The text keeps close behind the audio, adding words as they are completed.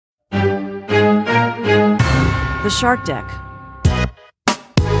The Shark Deck.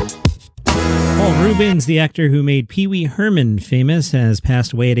 Paul Reubens, the actor who made Pee Wee Herman famous, has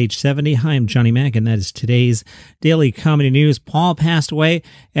passed away at age 70. Hi, I'm Johnny Mack, and that is today's Daily Comedy News. Paul passed away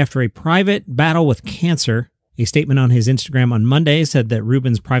after a private battle with cancer. A statement on his Instagram on Monday said that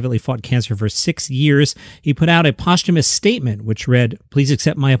Reubens privately fought cancer for 6 years. He put out a posthumous statement which read, "Please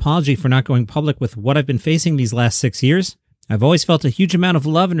accept my apology for not going public with what I've been facing these last 6 years. I've always felt a huge amount of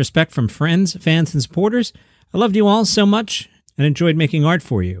love and respect from friends, fans, and supporters. I loved you all so much and enjoyed making art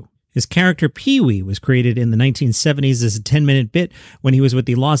for you." His character Pee Wee was created in the 1970s as a 10-minute bit when he was with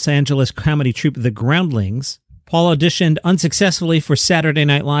the Los Angeles comedy troupe The Groundlings. Paul auditioned unsuccessfully for Saturday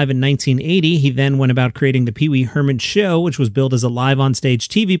Night Live in 1980. He then went about creating the Pee Wee Herman Show, which was billed as a live on-stage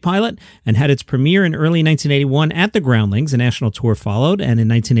TV pilot and had its premiere in early 1981 at The Groundlings. A national tour followed, and in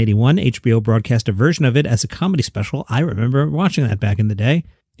 1981, HBO broadcast a version of it as a comedy special. I remember watching that back in the day.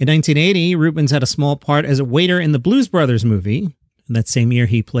 In 1980, Reubens had a small part as a waiter in the Blues Brothers movie. That same year,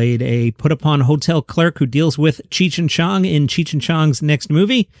 he played a put-upon hotel clerk who deals with Cheech and Chong in Cheech and Chong's next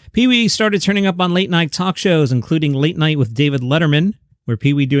movie. Pee Wee started turning up on late-night talk shows, including Late Night with David Letterman, where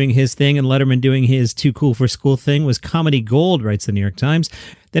Pee Wee doing his thing and Letterman doing his too cool for school thing was comedy gold, writes the New York Times.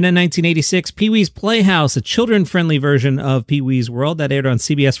 Then in 1986, Pee Wee's Playhouse, a children-friendly version of Pee Wee's World that aired on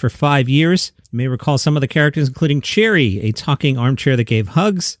CBS for 5 years. You may recall some of the characters, including Cherry, a talking armchair that gave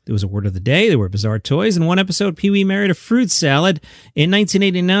hugs. There was a word of the day. There were bizarre toys. In one episode, Pee Wee married a fruit salad. In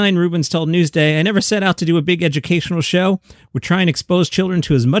 1989, Reubens told Newsday, "I never set out to do a big educational show. We're trying to expose children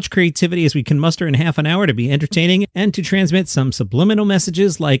to as much creativity as we can muster in half an hour to be entertaining and to transmit some subliminal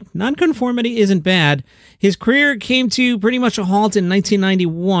messages like nonconformity isn't bad." His career came to pretty much a halt in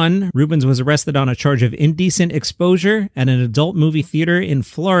 1991. Reubens was arrested on a charge of indecent exposure at an adult movie theater in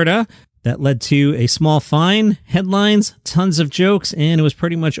Florida. That led to a small fine, headlines, tons of jokes, and it was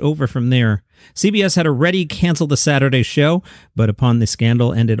pretty much over from there. CBS had already canceled the Saturday show, but upon the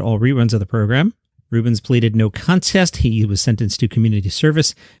scandal ended all reruns of the program. Reubens pleaded no contest. He was sentenced to community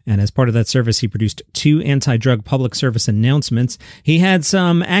service, and as part of that service, he produced 2 anti-drug public service announcements. He had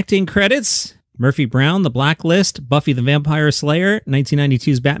some acting credits: Murphy Brown, The Blacklist, Buffy the Vampire Slayer,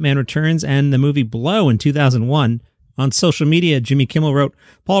 1992's Batman Returns, and the movie Blow in 2001. On social media, Jimmy Kimmel wrote,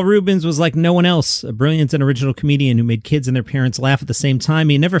 "Paul Reubens was like no one else, a brilliant and original comedian who made kids and their parents laugh at the same time.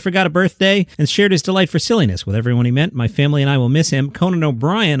 He never forgot a birthday and shared his delight for silliness with everyone he met. My family and I will miss him." Conan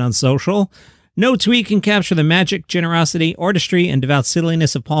O'Brien on social, "No tweet can capture the magic, generosity, artistry, and devout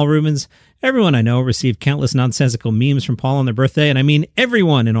silliness of Paul Reubens. Everyone I know received countless nonsensical memes from Paul on their birthday, and I mean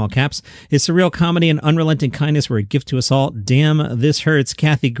everyone in all caps. His surreal comedy and unrelenting kindness were a gift to us all. Damn, this hurts."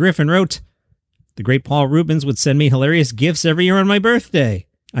 Kathy Griffin wrote, "The great Paul Reubens would send me hilarious gifts every year on my birthday.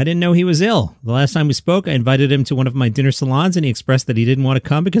 I didn't know he was ill. The last time we spoke, I invited him to one of my dinner salons, and he expressed that he didn't want to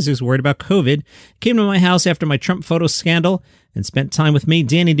come because he was worried about COVID. He came to my house after my Trump photo scandal and spent time with me.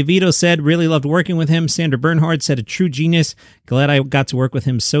 Danny DeVito said, really loved working with him. Sandra Bernhard said, a true genius. Glad I got to work with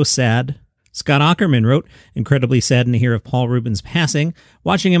him. So sad." Scott Aukerman wrote, "Incredibly saddened to hear of Paul Reubens' passing.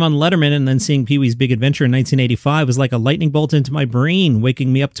 Watching him on Letterman and then seeing Pee Wee's Big Adventure in 1985 was like a lightning bolt into my brain,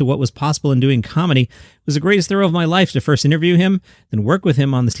 waking me up to what was possible in doing comedy. It was the greatest thrill of my life to first interview him, then work with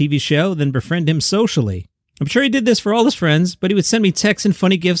him on the TV show, then befriend him socially. I'm sure he did this for all his friends, but he would send me texts and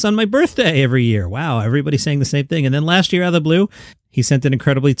funny gifts on my birthday every year." Wow, everybody's saying the same thing. And then last year, out of the blue, he sent an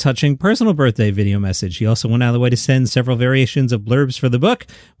incredibly touching personal birthday video message. He also went out of the way to send several variations of blurbs for the book,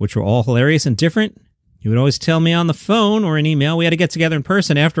 which were all hilarious and different. He would always tell me on the phone or an email we had to get together in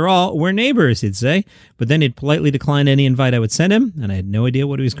person. After all, we're neighbors, he'd say. But then he'd politely decline any invite I would send him, and I had no idea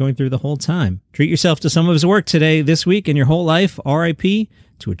what he was going through the whole time. Treat yourself to some of his work today, this week, and your whole life. R.I.P.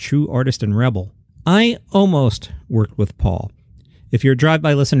 to a true artist and rebel. I almost worked with Paul. If you're a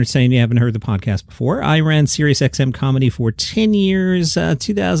drive-by listener saying you haven't heard the podcast before, I ran Sirius XM Comedy for 10 years,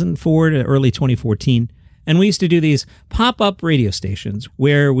 2004 to early 2014. And we used to do these pop-up radio stations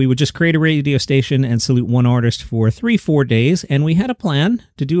where we would just create a radio station and salute one artist for 3-4 days. And we had a plan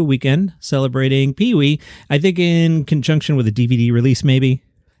to do a weekend celebrating Pee Wee, I think in conjunction with a DVD release maybe.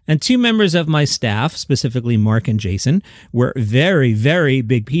 And 2 members of my staff, specifically Mark and Jason, were very, very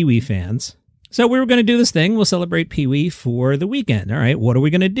big Pee Wee fans. So we were going to do this thing. We'll celebrate Pee Wee for the weekend. All right, what are we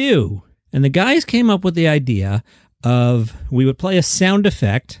going to do? And the guys came up with the idea of we would play a sound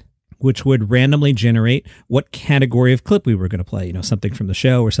effect which would randomly generate what category of clip we were going to play. You know, something from the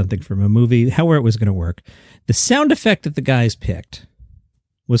show or something from a movie, however it was going to work. The sound effect that the guys picked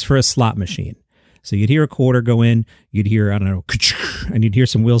was for a slot machine. So you'd hear a quarter go in, you'd hear, I don't know, and you'd hear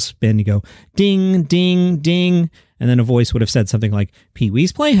some wheels spin. You go ding, ding, ding. And then a voice would have said something like Pee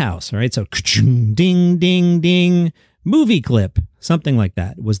Wee's Playhouse. All right. So ding, ding, ding, movie clip, something like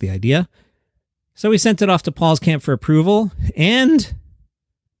that was the idea. So we sent it off to Paul's camp for approval, and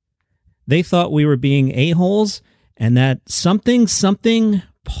they thought we were being a-holes and that something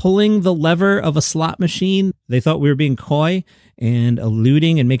pulling the lever of a slot machine, they thought we were being coy and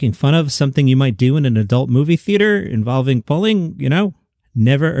alluding and making fun of something you might do in an adult movie theater involving pulling,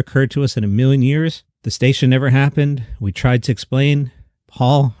 never occurred to us in a million years. The station never happened. We tried to explain,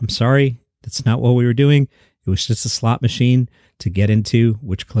 Paul, I'm sorry, that's not what we were doing. It was just a slot machine to get into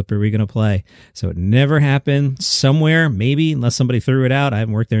which clip are we going to play. So it never happened. Somewhere, maybe, unless somebody threw it out. I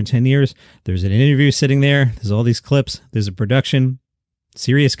haven't worked there in 10 years. There's an interview sitting there. There's all these clips. There's a production.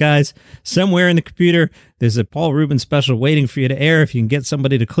 Sirius guys, somewhere in the computer, there's a Paul Reubens special waiting for you to air if you can get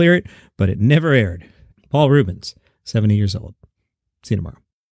somebody to clear it, but it never aired. Paul Reubens, 70 years old. See you tomorrow.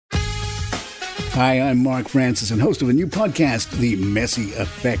 Hi, I'm Mark Francis and host of a new podcast, The Messi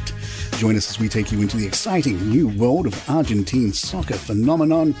Effect. Join us as we take you into the exciting new world of Argentine soccer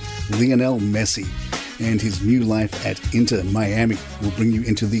phenomenon, Lionel Messi. And his new life at Inter Miami will bring you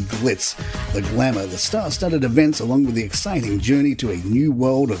into the glitz, the glamour, the star-studded events, along with the exciting journey to a new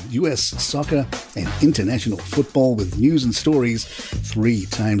world of U.S. soccer and international football with news and stories 3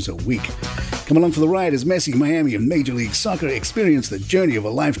 times a week. Come along for the ride as Messi, Miami, and Major League Soccer experience the journey of a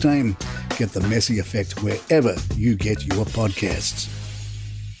lifetime. Get the Messi Effect wherever you get your podcasts.